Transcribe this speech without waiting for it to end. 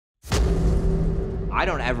I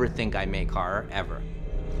don't ever think I make horror, ever.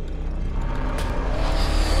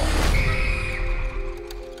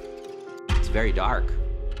 It's very dark,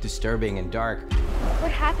 disturbing and dark.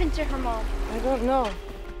 What happened to her mom? I don't know.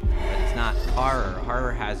 But it's not horror.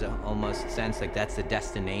 Horror has an almost sense like that's the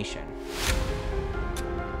destination.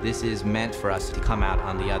 This is meant for us to come out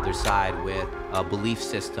on the other side with a belief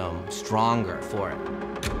system stronger for it.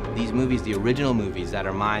 These movies, the original movies that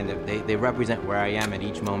are mine, they represent where I am at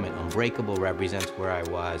each moment. Unbreakable represents where I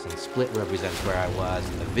was, and Split represents where I was,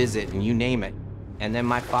 and The Visit, and you name it. And then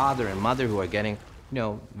my father and mother who are getting,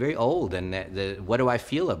 very old, and what do I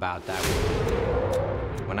feel about that?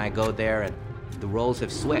 When I go there and the roles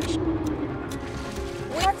have switched.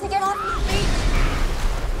 We have to get off the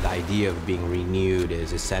street. The idea of being renewed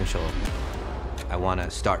is essential. I want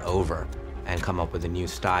to start over and come up with a new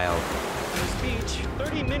style. This beach,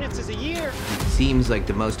 30 minutes is a year. It seems like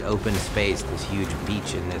the most open space, this huge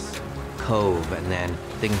beach in this cove, and then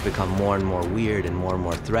things become more and more weird and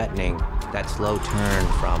more threatening. That slow turn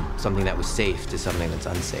from something that was safe to something that's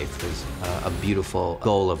unsafe was a beautiful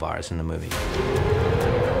goal of ours in the movie.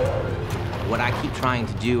 What I keep trying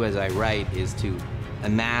to do as I write is to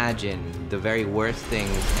imagine the very worst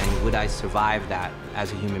things, and would I survive that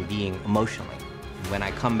as a human being emotionally? When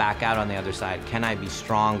I come back out on the other side, can I be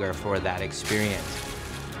stronger for that experience?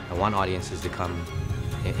 I want audiences to come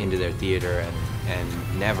into their theater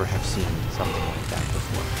and never have seen something like that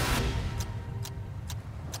before.